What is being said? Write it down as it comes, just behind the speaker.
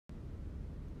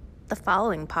The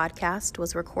following podcast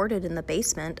was recorded in the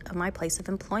basement of my place of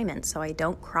employment, so I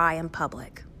don't cry in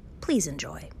public. Please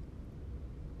enjoy.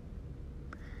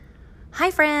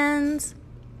 Hi, friends.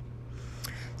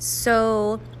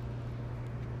 So,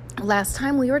 last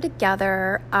time we were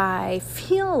together, I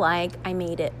feel like I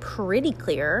made it pretty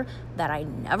clear that I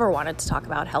never wanted to talk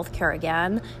about healthcare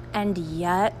again, and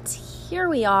yet here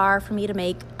we are for me to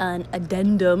make an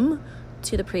addendum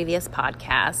to the previous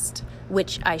podcast,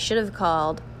 which I should have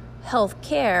called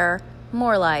healthcare,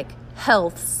 more like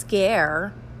health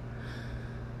scare.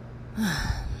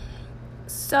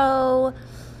 So,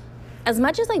 as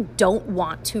much as I don't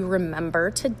want to remember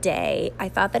today, I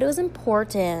thought that it was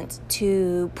important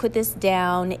to put this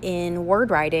down in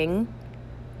word writing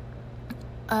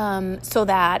so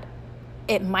that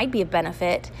it might be a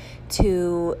benefit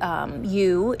to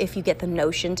you if you get the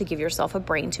notion to give yourself a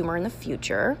brain tumor in the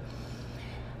future.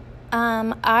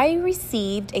 I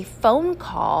received a phone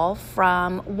call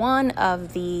from one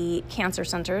of the cancer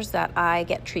centers that I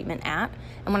get treatment at.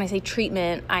 And when I say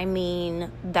treatment, I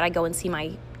mean that I go and see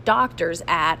my doctors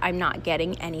at. I'm not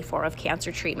getting any form of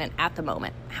cancer treatment at the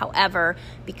moment. However,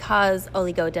 because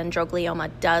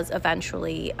oligodendroglioma does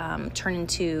eventually turn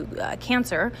into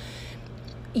cancer,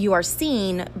 you are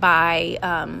seen by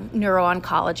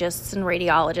neuro-oncologists and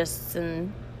radiologists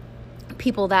and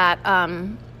people that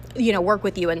work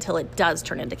with you until it does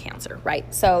turn into cancer,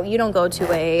 right? So you don't go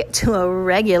to a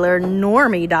regular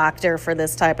normie doctor for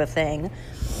this type of thing.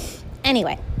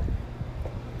 Anyway,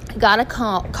 got a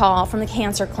call from the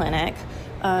cancer clinic,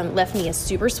 left me a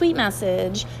super sweet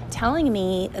message telling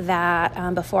me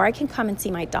that before I can come and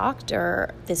see my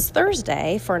doctor this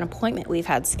Thursday for an appointment we've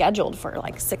had scheduled for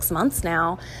like 6 months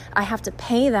now, I have to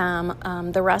pay them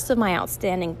the rest of my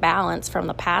outstanding balance from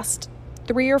the past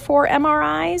 3 or 4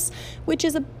 MRIs, which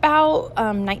is about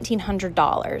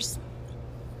 $1,900.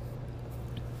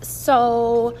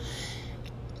 So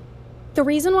the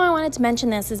reason why I wanted to mention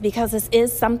this is because this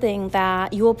is something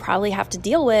that you will probably have to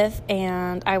deal with,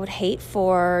 and I would hate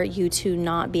for you to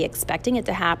not be expecting it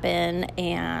to happen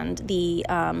and the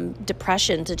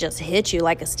depression to just hit you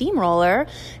like a steamroller.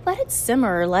 Let it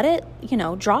simmer, let it,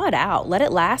 draw it out, let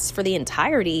it last for the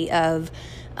entirety of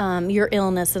your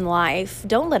illness in life.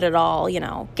 Don't let it all,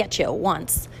 get you at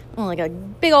once, like a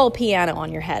big old piano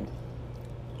on your head.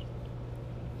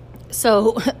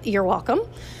 So you're welcome.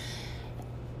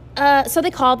 So they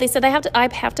called. They said I have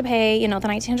to pay, the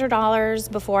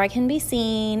 $1,900 before I can be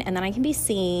seen, and then I can be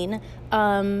seen.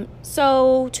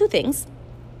 So 2 things.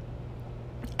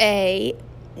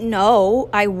 No,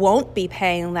 I won't be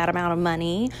paying that amount of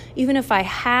money, even if I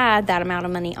had that amount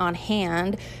of money on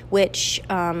hand, which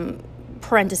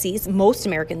parentheses, most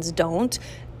Americans don't.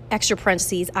 Extra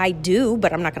parentheses, I do,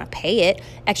 but I'm not going to pay it.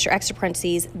 Extra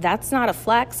parentheses, that's not a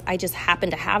flex. I just happen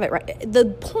to have it right. The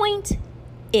point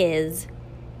is,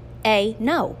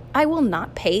 no, I will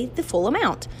not pay the full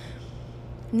amount.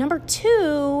 Number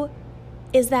 2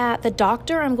 is that the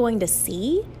doctor I'm going to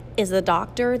see is the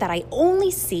doctor that I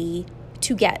only see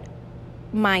to get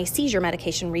my seizure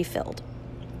medication refilled.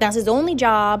 That's his only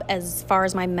job as far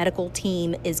as my medical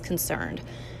team is concerned.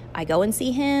 I go and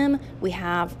see him. We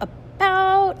have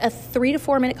about a 3 to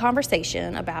 4 minute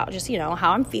conversation about just,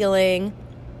 how I'm feeling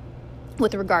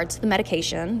with regard to the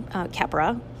medication,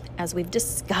 Keppra, as we've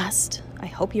discussed. I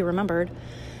hope you remembered.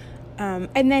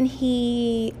 And then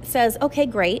he says, okay,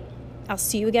 great. I'll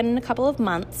see you again in a couple of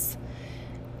months.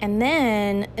 And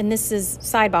then, and this is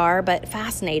sidebar, but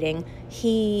fascinating,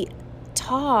 he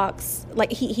talks,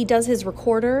 like he does his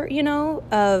recorder,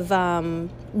 of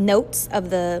notes of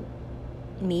the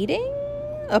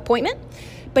appointment,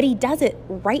 but he does it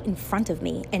right in front of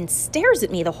me and stares at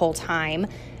me the whole time,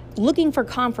 looking for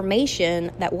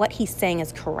confirmation that what he's saying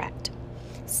is correct.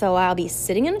 So I'll be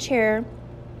sitting in a chair,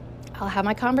 I'll have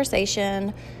my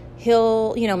conversation,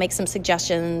 he'll, make some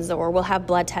suggestions, or we'll have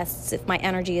blood tests if my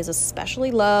energy is especially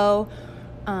low.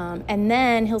 And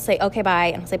then he'll say, okay, bye.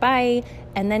 And I'll say, bye.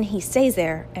 And then he stays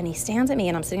there and he stands at me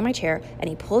and I'm sitting in my chair and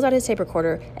he pulls out his tape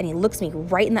recorder and he looks me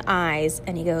right in the eyes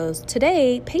and he goes,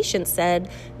 today, patient said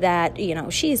that,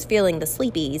 she's feeling the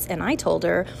sleepies. And I told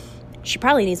her she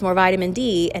probably needs more vitamin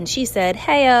D. And she said,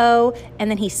 hey-o. And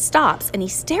then he stops and he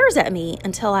stares at me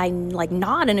until I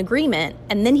nod in agreement.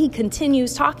 And then he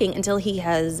continues talking until he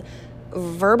has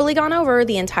verbally gone over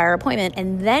the entire appointment,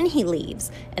 and then he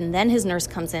leaves, and then his nurse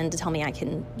comes in to tell me I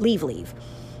can leave.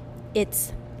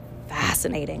 It's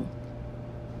fascinating.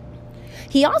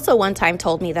 He also one time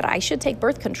told me that I should take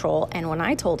birth control, and when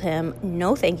I told him,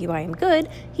 no thank you, I am good,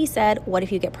 he said, what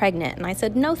if you get pregnant? And I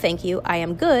said, no thank you, I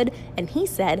am good, and he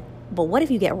said, but what if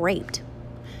you get raped?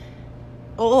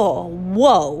 Oh,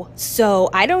 whoa.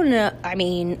 So I don't know. I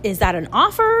mean, is that an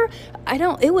offer?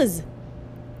 It was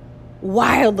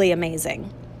wildly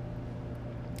amazing.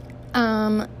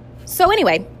 So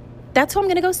anyway, that's who I'm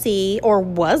going to go see, or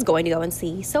was going to go and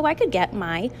see, so I could get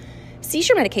my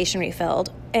seizure medication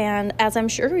refilled. And as I'm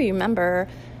sure you remember,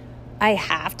 I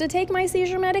have to take my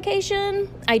seizure medication.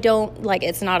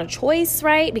 It's not a choice,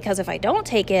 right? Because if I don't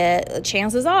take it,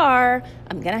 chances are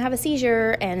I'm going to have a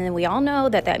seizure. And then we all know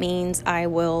that means I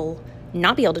will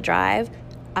not be able to drive.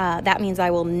 That means I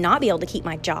will not be able to keep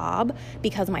my job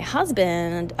because my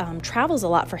husband travels a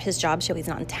lot for his job, so he's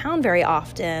not in town very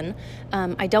often.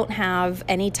 I don't have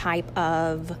any type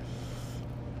of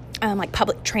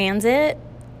public transit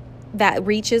that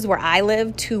reaches where I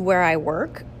live to where I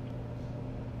work.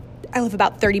 I live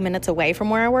about 30 minutes away from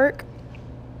where I work.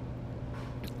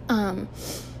 And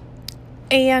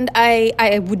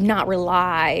I would not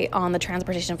rely on the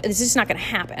transportation. It's just not going to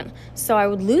happen. So I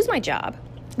would lose my job,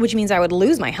 which means I would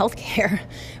lose my health care,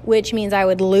 which means I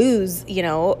would lose,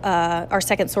 our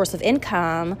second source of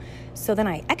income. So then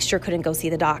I extra couldn't go see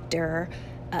the doctor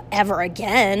ever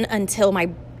again until my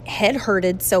head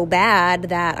hurted so bad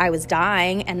that I was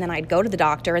dying. And then I'd go to the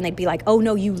doctor and they'd be like, oh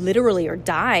no, you literally are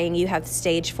dying. You have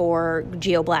stage 4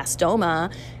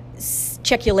 glioblastoma.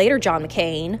 Check you later, John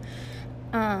McCain.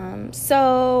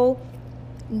 So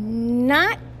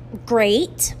not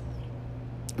great.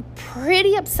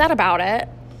 Pretty upset about it.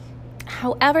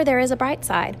 However, there is a bright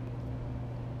side.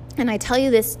 And I tell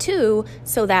you this too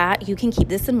so that you can keep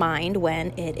this in mind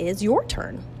when it is your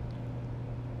turn.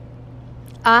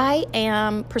 I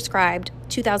am prescribed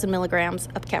 2,000 milligrams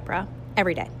of Keppra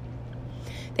every day.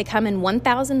 They come in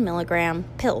 1,000 milligram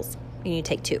pills. You need to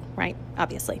take 2, right?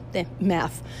 Obviously, the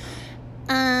math.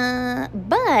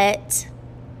 But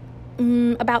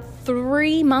about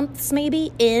 3 months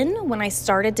maybe in, when I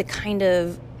started to kind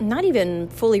of not even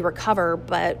fully recover,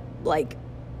 but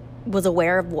was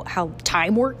aware of how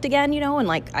time worked again, and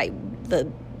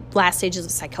the last stages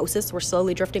of psychosis were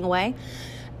slowly drifting away.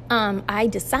 I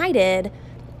decided,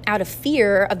 out of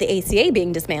fear of the ACA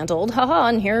being dismantled,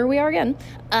 and here we are again,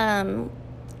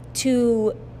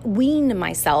 to wean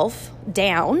myself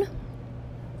down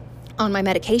on my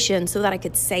medication so that I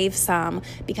could save some,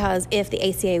 because if the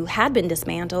ACA had been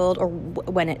dismantled, or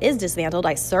when it is dismantled,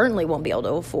 I certainly won't be able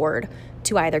to afford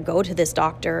to either go to this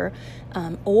doctor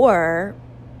or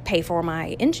pay for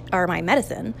my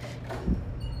medicine.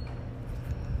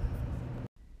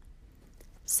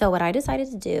 So what I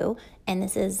decided to do, and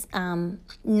this is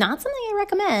not something I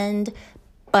recommend,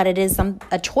 but it is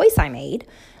a choice I made,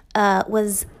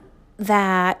 was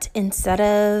that instead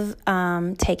of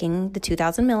taking the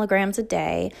 2,000 milligrams a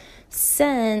day,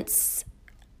 since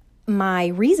my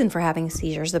reason for having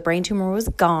seizures, the brain tumor, was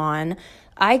gone,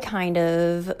 I kind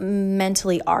of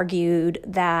mentally argued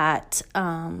that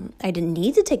I didn't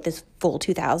need to take this full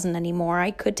 2,000 anymore. I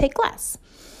could take less.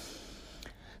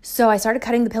 So I started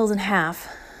cutting the pills in half.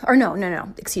 Or no,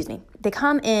 excuse me. They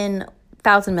come in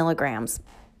 1,000 milligrams.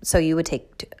 So you would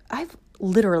take I've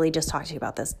literally just talked to you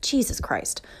about this. Jesus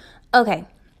Christ. Okay.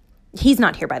 He's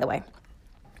not here, by the way.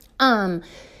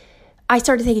 I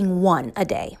started taking 1 a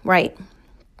day, right?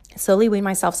 Slowly weaned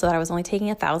myself so that I was only taking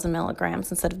 1,000 milligrams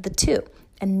instead of the 2.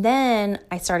 And then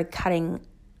I started cutting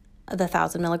the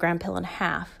 1,000 milligram pill in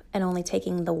half and only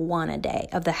taking the 1 a day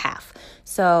of the half.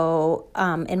 So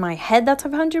in my head, that's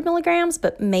 500 milligrams,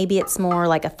 but maybe it's more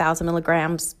like 1,000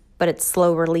 milligrams, but it's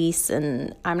slow release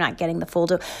and I'm not getting the full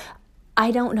dose.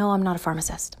 I don't know. I'm not a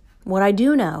pharmacist. What I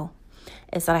do know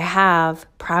is that I have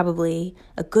probably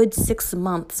a good 6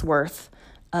 months worth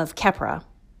of Keppra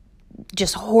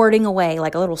just hoarding away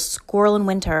like a little squirrel in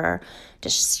winter,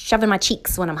 just shoving my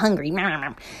cheeks when I'm hungry.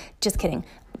 Just kidding.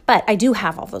 But I do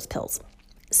have all those pills.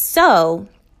 So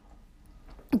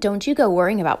don't you go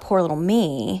worrying about poor little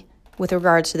me with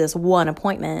regards to this 1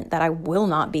 appointment that I will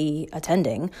not be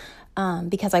attending,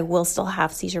 because I will still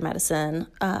have seizure medicine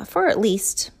for at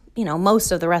least,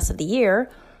 most of the rest of the year.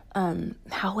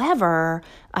 However,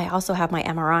 I also have my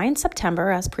MRI in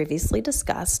September, as previously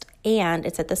discussed, and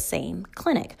it's at the same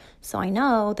clinic. So I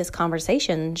know this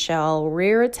conversation shall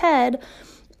rear its head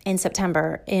in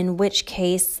September, in which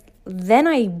case then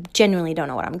I genuinely don't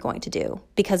know what I'm going to do,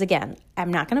 because again,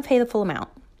 I'm not going to pay the full amount.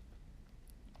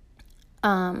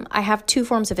 I have 2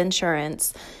 forms of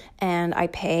insurance and I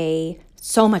pay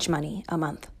so much money a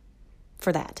month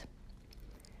for that.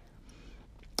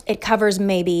 It covers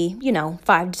maybe,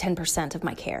 5 to 10% of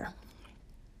my care.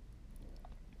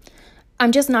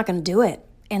 I'm just not going to do it.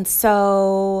 And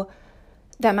so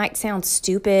that might sound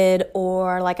stupid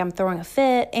or like I'm throwing a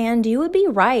fit, and you would be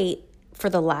right for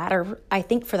the latter. I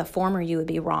think for the former, you would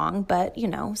be wrong, but,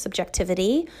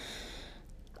 subjectivity.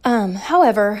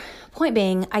 However, point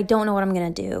being, I don't know what I'm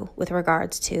going to do with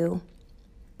regards to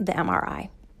the MRI.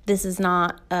 This is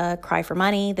not a cry for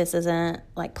money. This isn't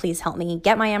like, please help me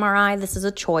get my MRI. This is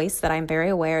a choice that I'm very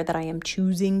aware that I am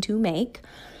choosing to make.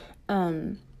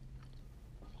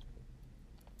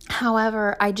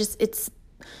 However, it's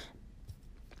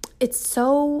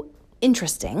so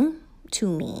interesting to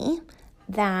me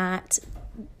that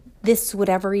this would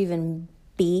ever even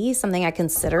be something I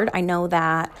considered. I know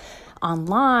that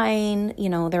online,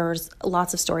 there's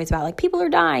lots of stories about like people are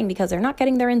dying because they're not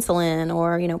getting their insulin,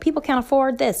 or, people can't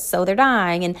afford this, so they're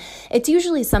dying. And it's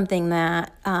usually something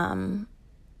that, not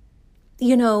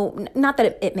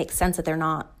that it makes sense that they're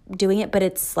not doing it, but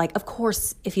it's like, of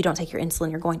course, if you don't take your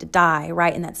insulin, you're going to die,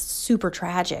 right? And that's super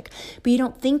tragic. But you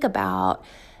don't think about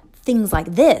things like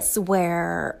this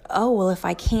where,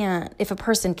 if a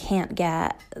person can't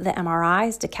get the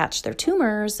MRIs to catch their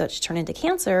tumors, so to turn into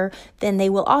cancer, then they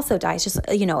will also die. It's just,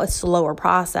 a slower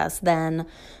process than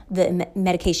the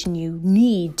medication you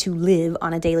need to live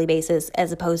on a daily basis,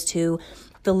 as opposed to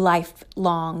the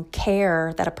lifelong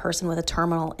care that a person with a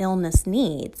terminal illness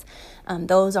needs.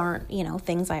 Those aren't,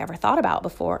 things I ever thought about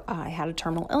before I had a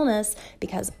terminal illness,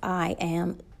 because I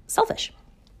am selfish.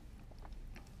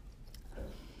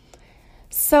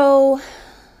 So,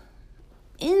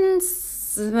 in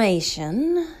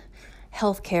summation,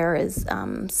 healthcare is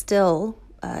still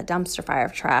a dumpster fire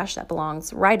of trash that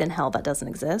belongs right in hell that doesn't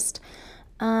exist.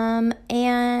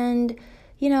 And,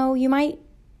 you might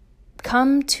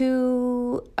come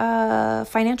to a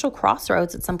financial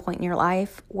crossroads at some point in your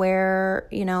life where,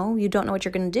 you don't know what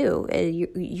you're going to do.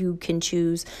 You can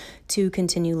choose to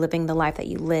continue living the life that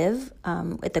you live,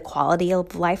 with the quality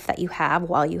of life that you have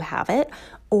while you have it,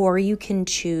 or you can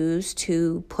choose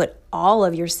to put all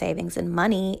of your savings and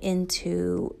money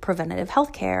into preventative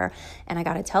health care. And I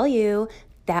got to tell you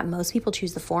that most people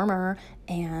choose the former,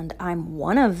 and I'm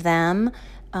one of them.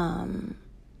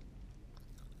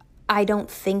 I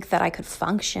don't think that I could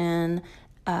function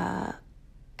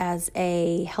as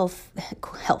a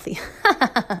healthy.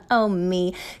 Oh,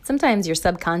 me. Sometimes you're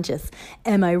subconscious.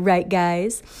 Am I right,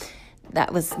 guys?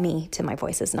 That was me to my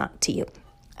voices, not to you.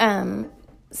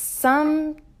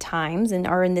 Sometimes,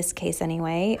 or in this case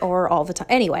anyway, or all the time.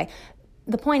 Anyway,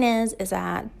 the point is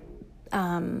that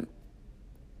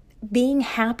being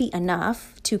happy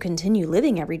enough to continue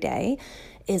living every day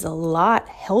is a lot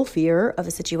healthier of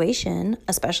a situation,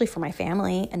 especially for my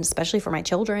family and especially for my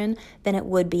children, than it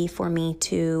would be for me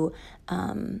to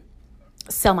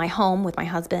sell my home with my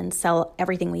husband, sell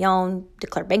everything we own,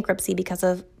 declare bankruptcy because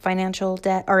of medical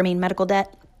debt,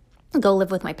 go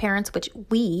live with my parents, which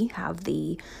we have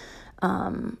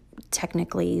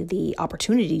technically the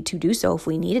opportunity to do so if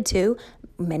we needed to.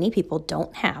 Many people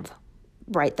don't have,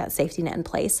 that safety net in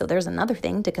place. So there's another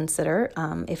thing to consider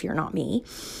if you're not me.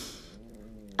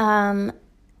 And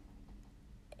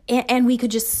we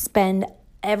could just spend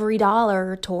every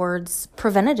dollar towards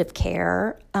preventative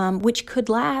care, which could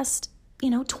last,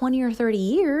 20 or 30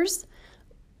 years.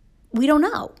 We don't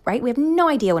know, right? We have no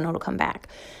idea when it'll come back,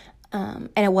 and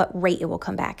at what rate it will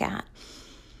come back at.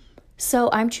 So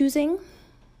I'm choosing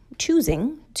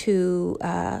to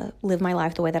live my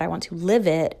life the way that I want to live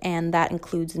it, and that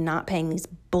includes not paying these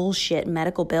bullshit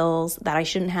medical bills that I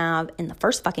shouldn't have in the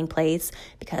first fucking place,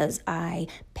 because I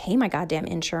pay my goddamn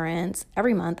insurance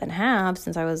every month and have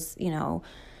since I was,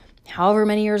 however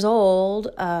many years old.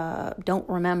 Don't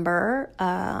remember.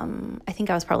 I think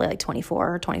I was probably like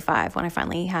 24 or 25 when I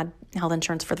finally had health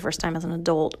insurance for the first time as an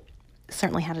adult.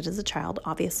 Certainly had it as a child,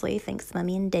 obviously. Thanks,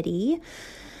 Mommy and Daddy.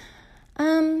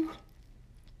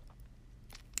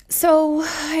 So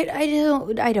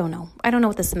I don't know. I don't know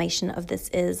what the summation of this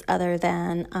is, other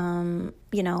than,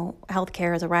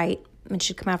 healthcare is a right. It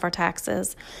should come out of our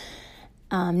taxes.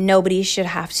 Nobody should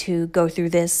have to go through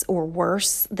this or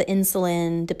worse. The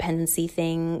insulin dependency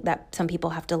thing that some people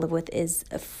have to live with is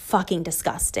fucking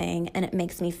disgusting, and it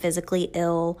makes me physically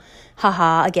ill.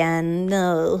 Haha, again,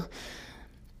 no.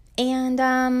 And,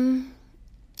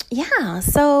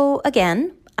 so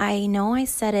again, I know I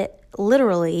said it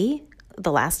literally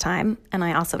the last time, and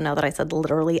I also know that I said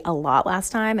literally a lot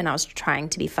last time, and I was trying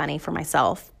to be funny for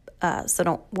myself, so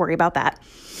don't worry about that.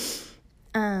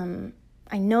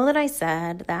 I know that I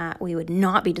said that we would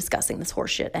not be discussing this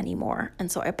horseshit anymore,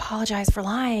 and so I apologize for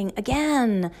lying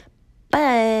again,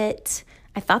 but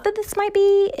I thought that this might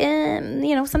be,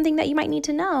 something that you might need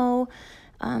to know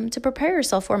to prepare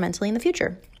yourself for mentally in the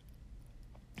future.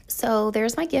 So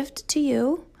there's my gift to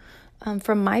you,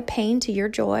 from my pain to your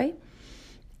joy.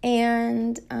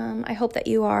 And I hope that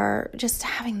you are just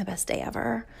having the best day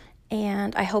ever.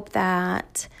 And I hope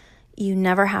that you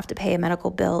never have to pay a medical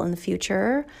bill in the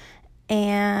future.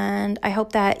 And I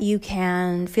hope that you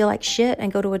can feel like shit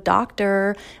and go to a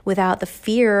doctor without the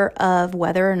fear of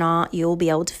whether or not you'll be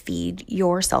able to feed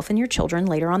yourself and your children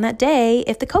later on that day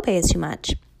if the copay is too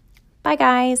much. Bye,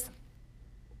 guys.